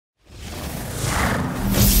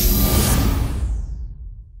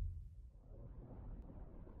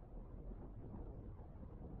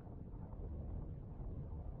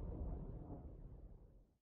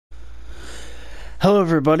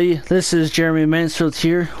everybody, this is Jeremy Mansfield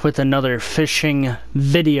here with another fishing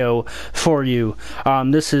video for you.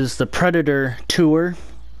 This is the Predator Tour,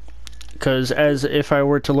 because as if I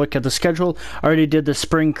were to look at the schedule, I already did the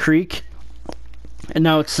Spring Creek, and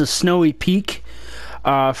now it's the Snowy Peak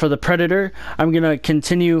for the Predator. I'm going to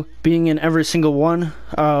continue being in every single one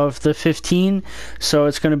of the 15, so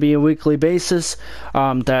it's going to be a weekly basis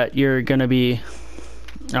that you're going to be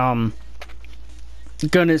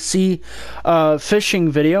gonna see a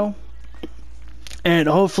fishing video, and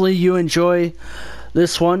hopefully you enjoy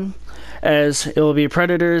this one, as it will be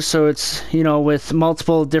predators, so it's, you know, with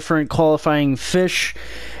multiple different qualifying fish,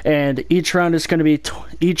 and each round is going to be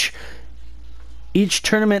each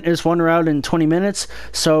tournament is one round in 20 minutes,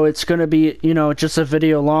 so it's going to be, you know, just a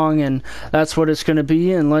video long, and that's what it's going to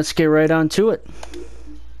be. And let's get right on to it.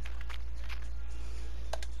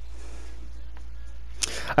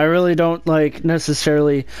 I really don't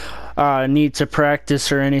necessarily need to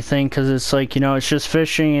practice or anything, because it's like, you know, it's just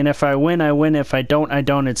fishing, and if I win, I win. If I don't, I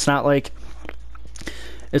don't. It's not like,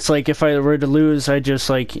 it's like if I were to lose, I just,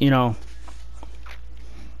 like, you know,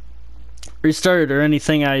 restart or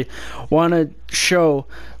anything. I want to show,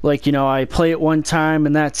 like, you know, I play it one time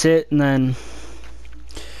and that's it, and then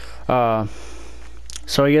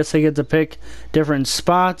so I guess I get to pick different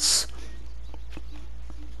spots.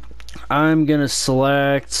 I'm gonna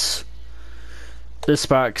select this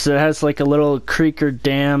spot because it has like a little creek or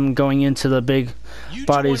dam going into the big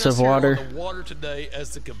bodies of water. On the water today as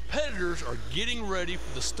the competitors are getting ready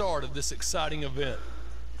for the start of this exciting event.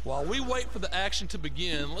 While we wait for the action to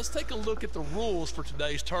begin, let's take a look at the rules for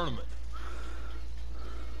today's tournament.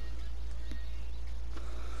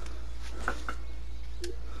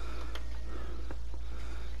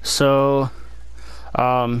 So,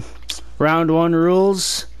 round one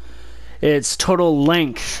rules. It's total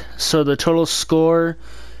length, so the total score,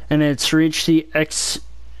 and it's reached the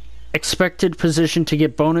expected position to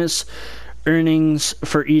get bonus earnings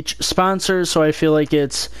for each sponsor. So I feel like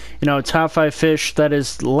it's, you know, top 5 fish that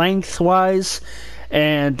is lengthwise,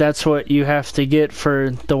 and that's what you have to get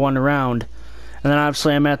for the one round. And then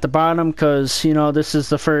obviously I'm at the bottom because, you know, this is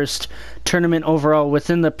the first tournament overall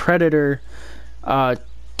within the Predator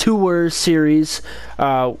Tour series.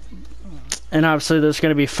 And obviously there's going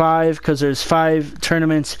to be 5 because there's 5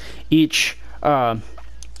 tournaments each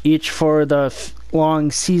for the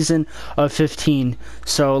long season of 15.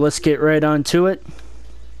 So let's get right on to it.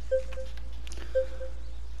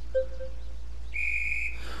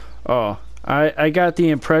 Oh, I got the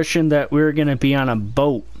impression that we were going to be on a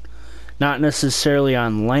boat, not necessarily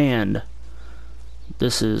on land.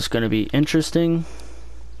 This is going to be interesting.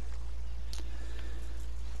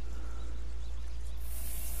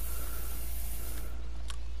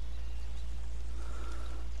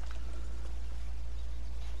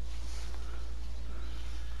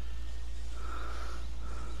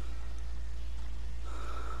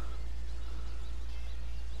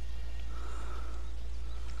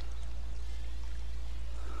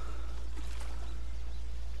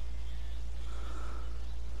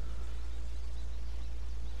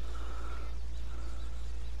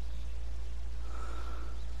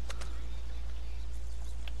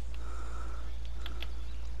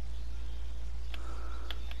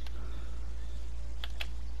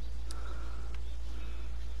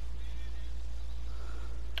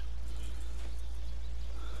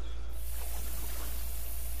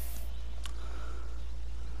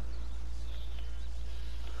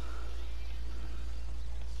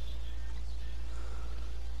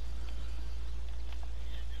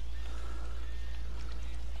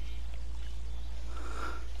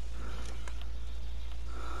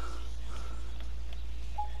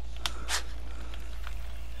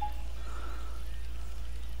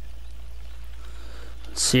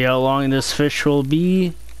 See how long this fish will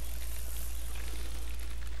be.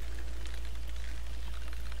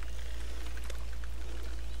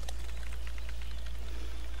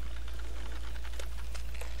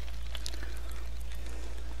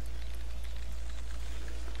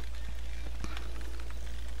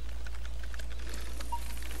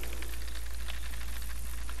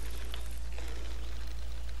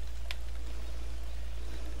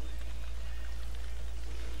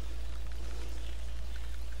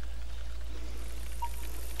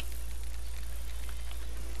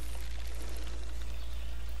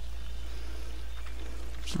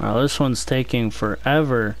 Wow, this one's taking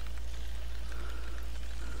forever.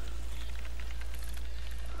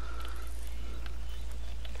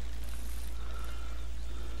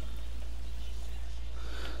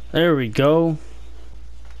 There we go.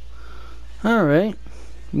 Alright.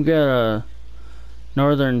 We got a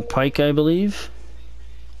northern pike, I believe.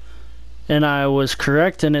 and I was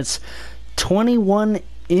correct, and it's 21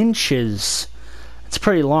 inches. It's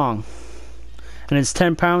pretty long. And it's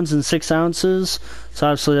 10 pounds and 6 ounces. So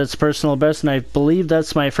obviously that's personal best, and I believe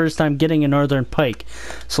that's my first time getting a northern pike.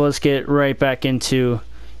 So let's get right back into,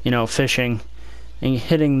 you know, fishing and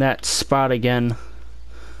hitting that spot again.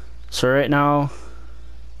 So right now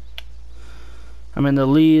I'm in the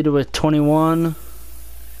lead with 21.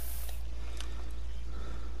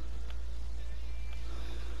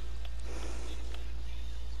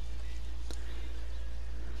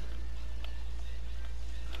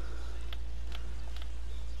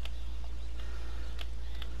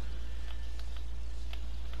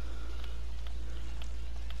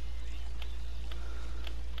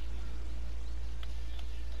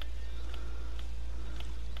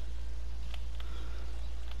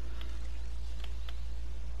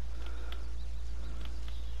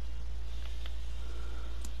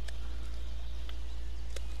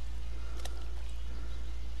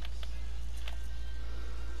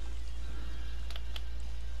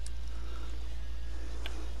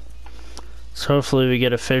 So hopefully we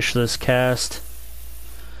get a fish this cast.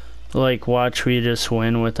 Like, watch we just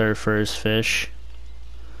win with our first fish.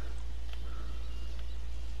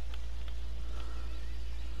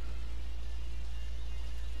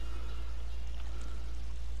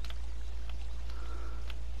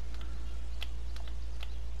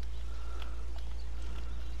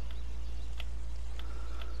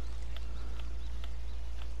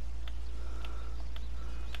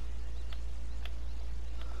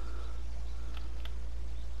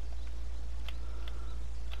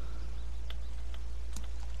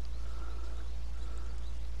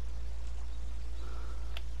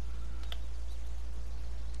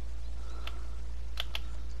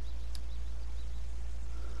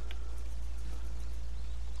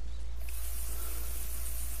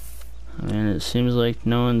 And it seems like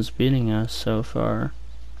no one's beating us so far.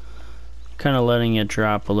 Kind of letting it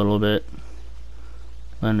drop a little bit.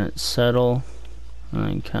 Letting it settle. And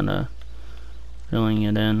then kind of reeling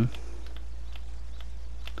it in.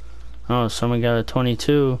 Oh, someone got a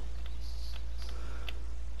 22.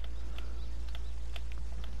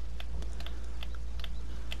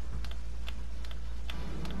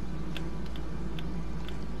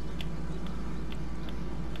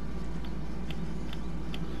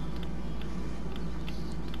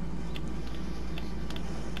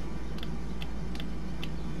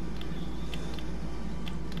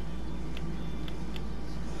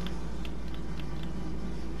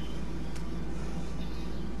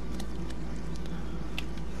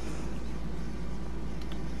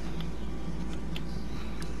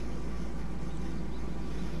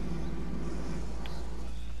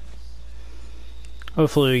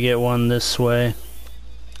 Hopefully we get one this way.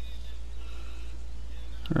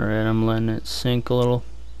 Alright, I'm letting it sink a little.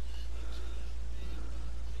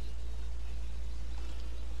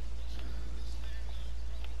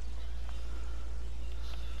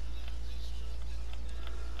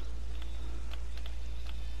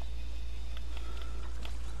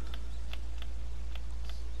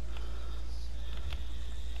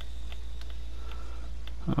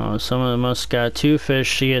 Oh, some of them must got 2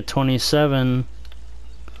 fish to get 27.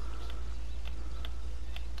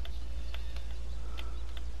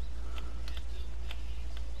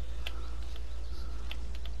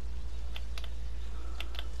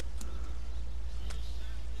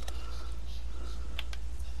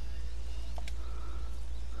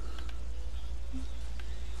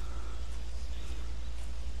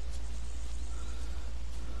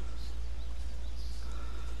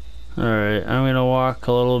 Alright, I'm gonna walk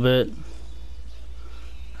a little bit.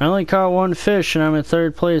 I only caught 1 fish and I'm in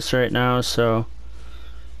 3rd place right now, so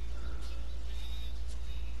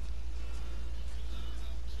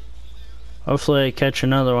hopefully I catch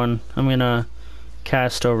another one. I'm gonna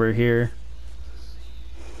cast over here.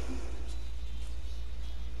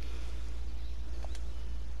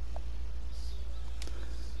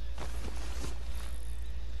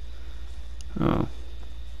 Oh.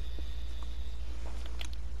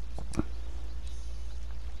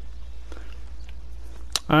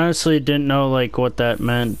 I honestly didn't know like what that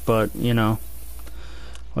meant, but you know,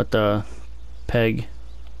 what the peg.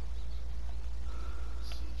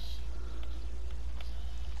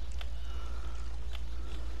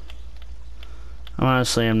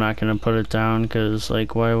 Honestly, I'm not gonna put it down because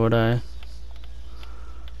like why would I?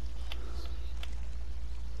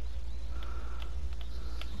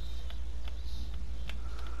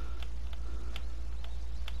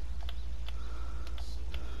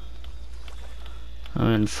 I'm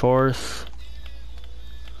in 4th.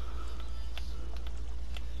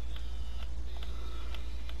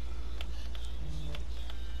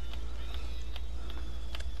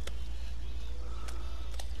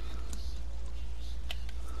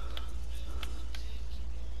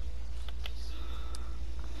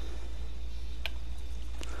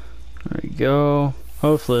 go.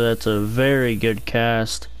 Hopefully that's a very good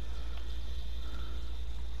cast.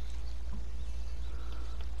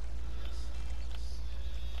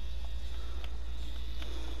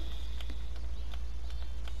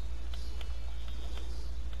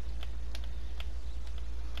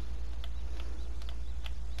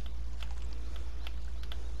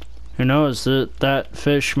 Who knows, that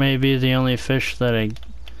fish may be the only fish that I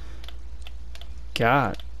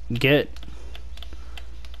get.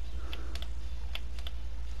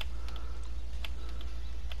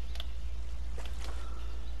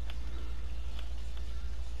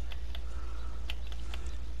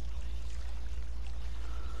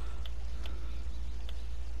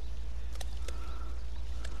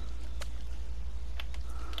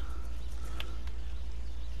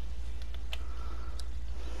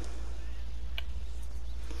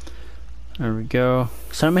 There we go.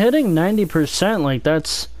 So I'm hitting 90%, like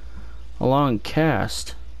that's a long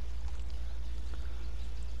cast.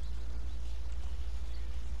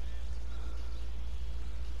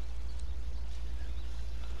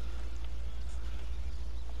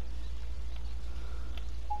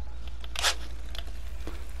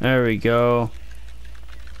 There we go.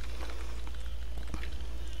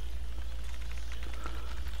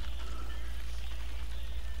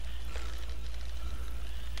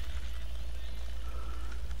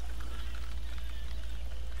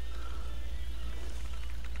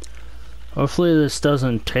 Hopefully this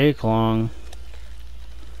doesn't take long.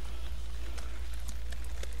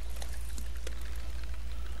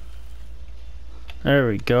 There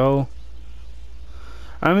we go.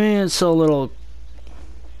 I mean, it's a little...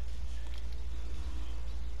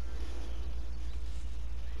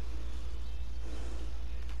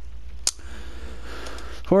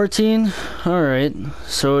 $14? Alright.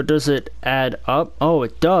 So does it add up? Oh,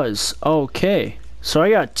 it does. Okay. So I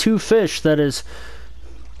got 2 fish that is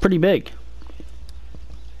pretty big.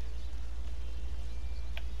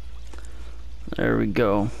 There we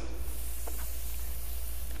go.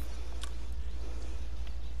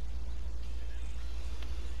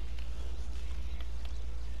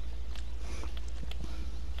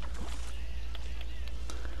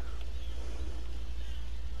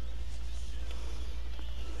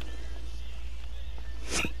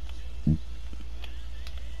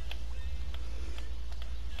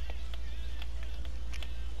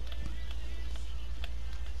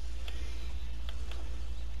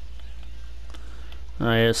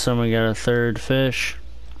 Oh yeah, someone got a 3rd fish.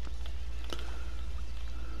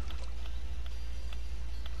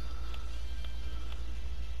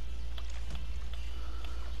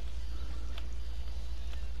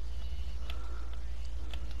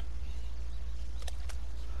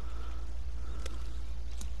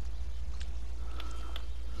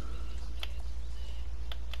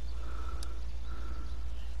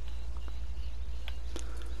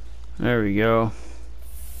 There we go.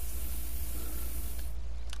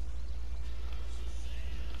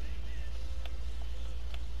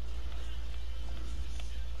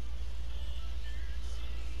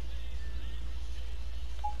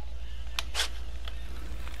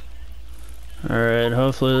 Alright,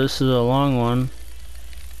 hopefully this is a long one.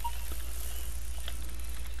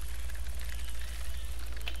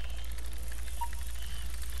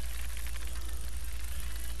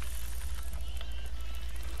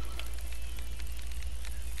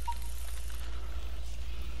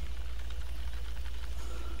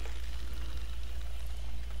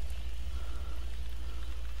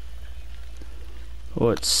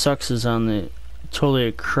 What sucks is on the totally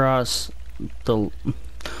across the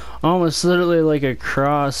almost literally like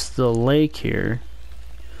across the lake here.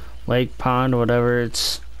 Lake, pond, whatever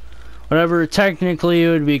technically it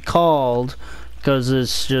would be called, because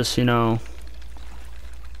it's just, you know,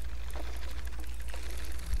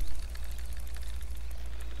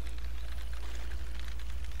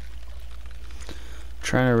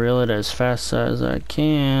 trying to reel it as fast as I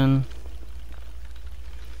can.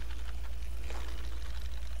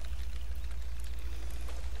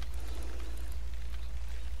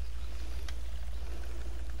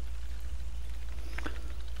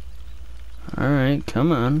 Alright,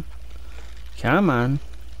 come on. Come on.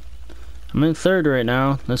 I'm in 3rd right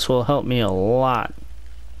now. This will help me a lot.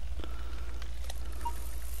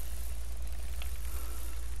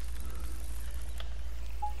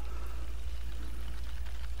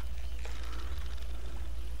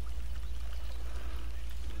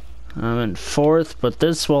 I'm in 4th, but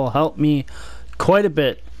this will help me quite a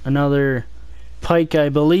bit. Another pike, I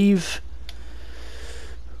believe.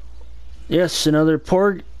 Yes, another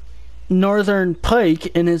pork. Northern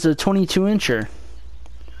pike, and it's a 22-incher.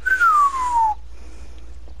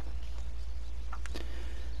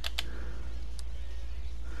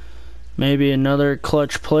 maybe another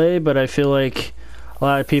clutch play, but I feel like a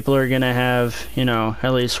lot of people are going to have, you know,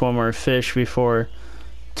 at least one more fish before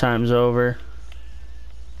time's over.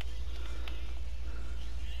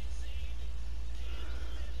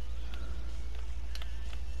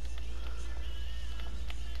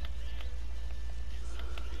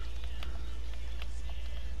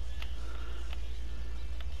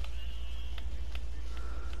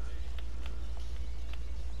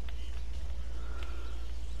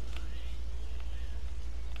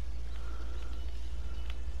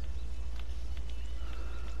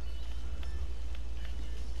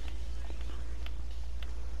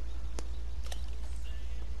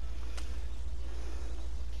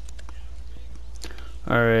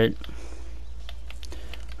 Alright,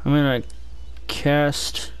 I'm gonna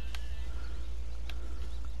cast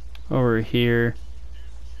over here.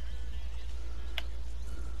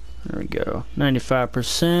 There we go,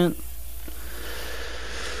 95%.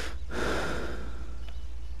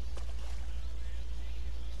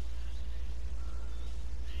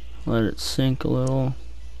 Let it sink a little.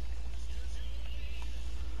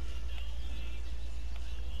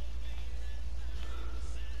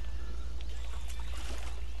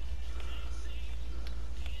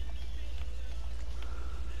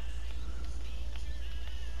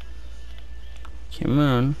 Come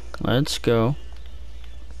on, let's go.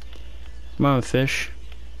 Come on, fish.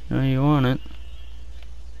 Now you want it.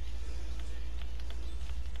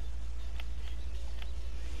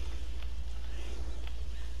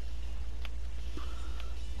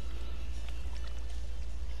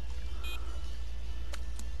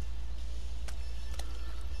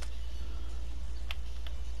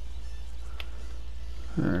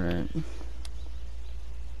 Alright.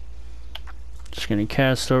 Just gonna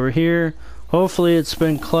cast over here. Hopefully it's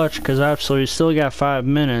been clutch, because absolutely still got 5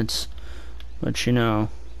 minutes. But you know.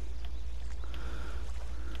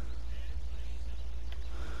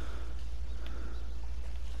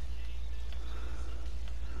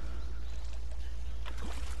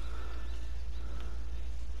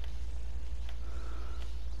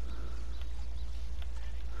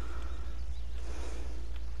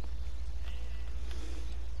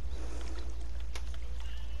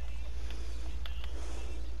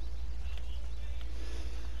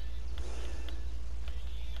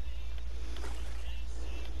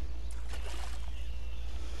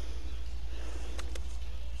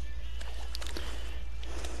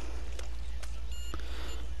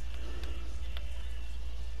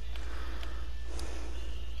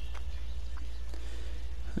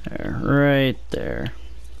 There, right there.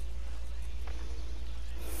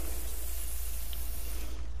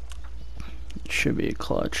 It should be a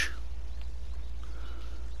clutch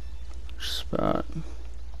spot.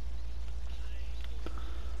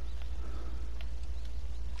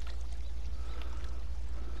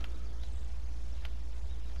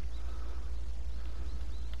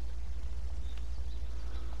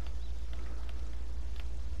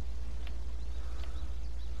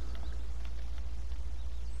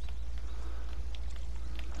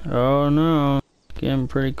 Oh no, getting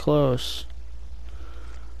pretty close.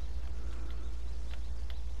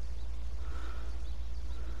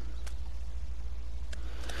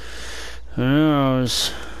 Who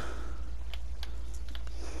knows?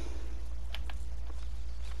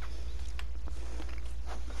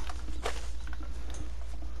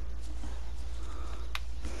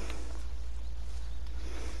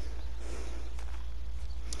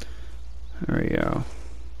 There we go.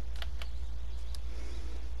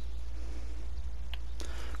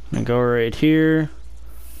 I'm gonna go right here.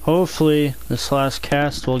 Hopefully this last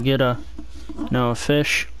cast will get a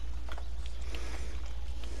fish.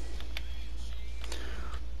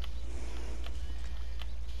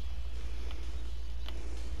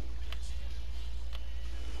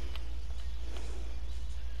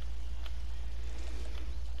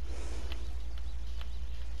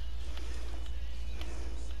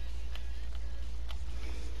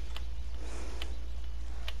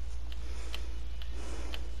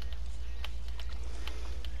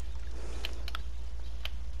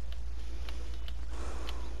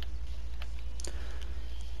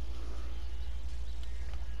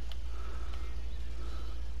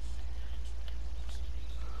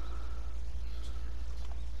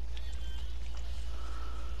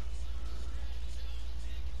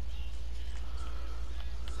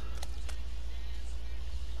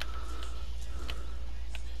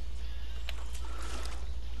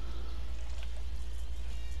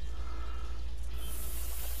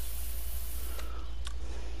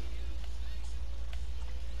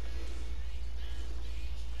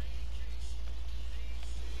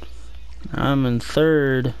 I'm in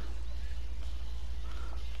third.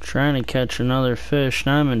 Trying to catch another fish.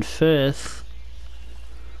 Now I'm in 5th.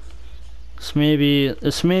 This may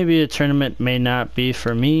be a tournament, may not be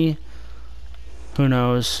for me. Who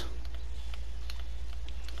knows?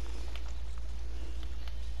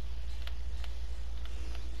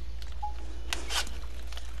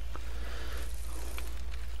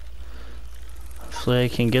 Hopefully I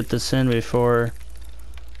can get this in before.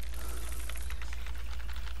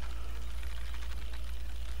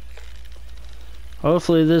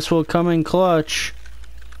 Hopefully this will come in clutch.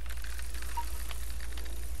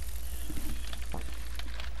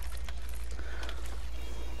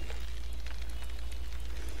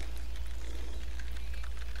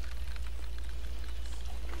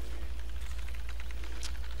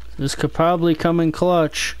 This could probably come in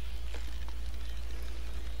clutch.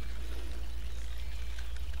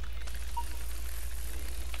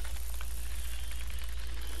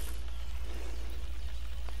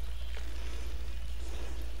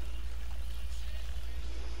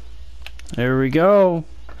 There we go.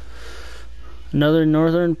 Another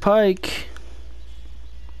northern pike.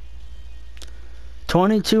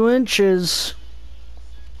 22 inches.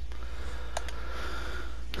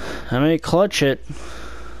 I may clutch it.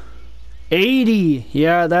 80.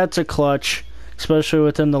 Yeah, that's a clutch. Especially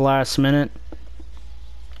within the last minute.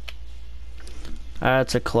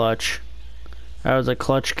 That's a clutch. That was a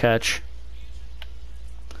clutch catch.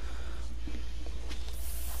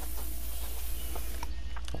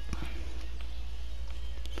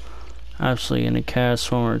 Absolutely gonna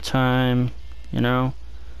cast one more time, you know.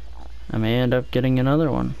 I may end up getting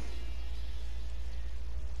another one.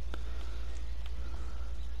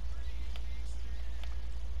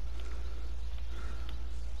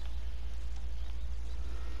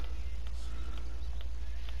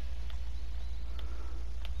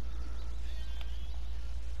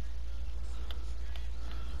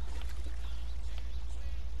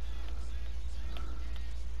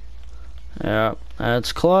 Yeah,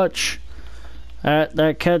 that's clutch.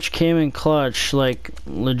 That catch came in clutch, like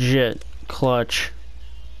legit clutch.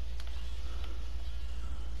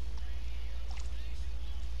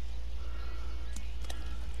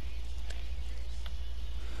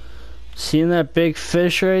 Seeing that big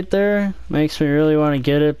fish right there makes me really want to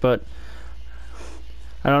get it, but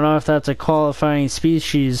I don't know if that's a qualifying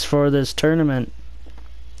species for this tournament.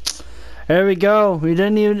 There we go. We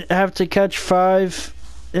didn't even have to catch 5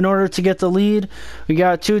 in order to get the lead. We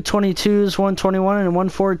got 2 22s, 121, and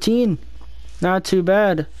 114. Not too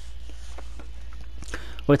bad.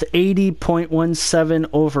 With 80.17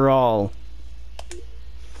 overall.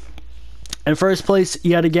 In first place,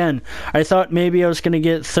 yet again. I thought maybe I was going to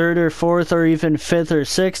get 3rd or 4th or even 5th or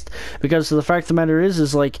 6th, because the fact of the matter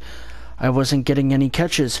is like, I wasn't getting any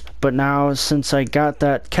catches. But now, since I got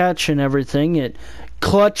that catch and everything, it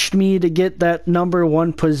clutched me to get that number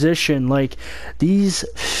 1 position. Like, these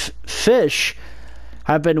fish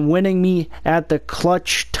have been winning me at the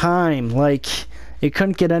clutch time. Like, it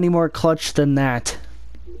couldn't get any more clutch than that.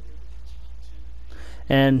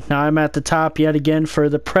 And now I'm at the top yet again for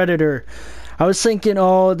the Predator. I was thinking,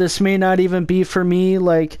 oh, this may not even be for me.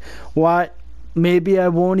 Like, what? Maybe I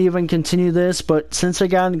won't even continue this, but since I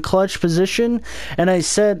got in clutch position, and I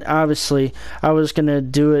said, obviously, I was going to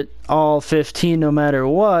do it all 15 no matter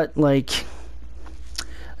what, like,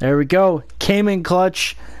 there we go. Came in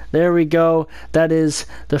clutch. There we go. That is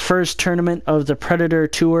the first tournament of the Predator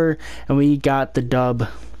Tour, and we got the dub.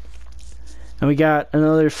 And we got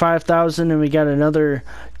another 5,000, and we got another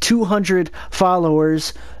 200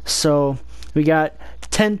 followers, so we got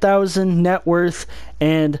 10,000 net worth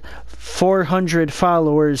and 400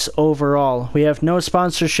 followers overall. We have no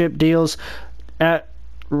sponsorship deals at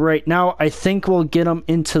right now. I think we'll get them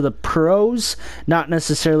into the pros, not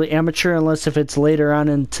necessarily amateur, unless if it's later on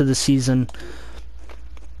into the season.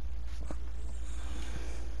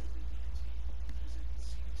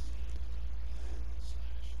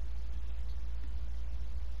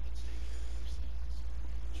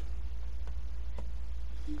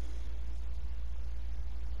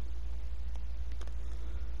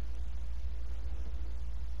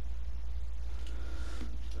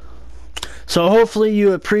 So hopefully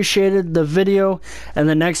you appreciated the video, and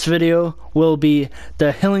the next video will be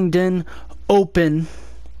the Hillingdon Open,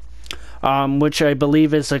 which I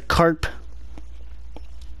believe is a carp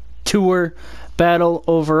tour battle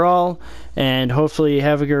overall. And hopefully you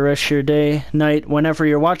have a good rest of your day, night, whenever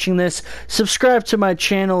you're watching this. Subscribe to my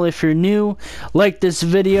channel if you're new, like this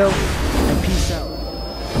video, and peace out.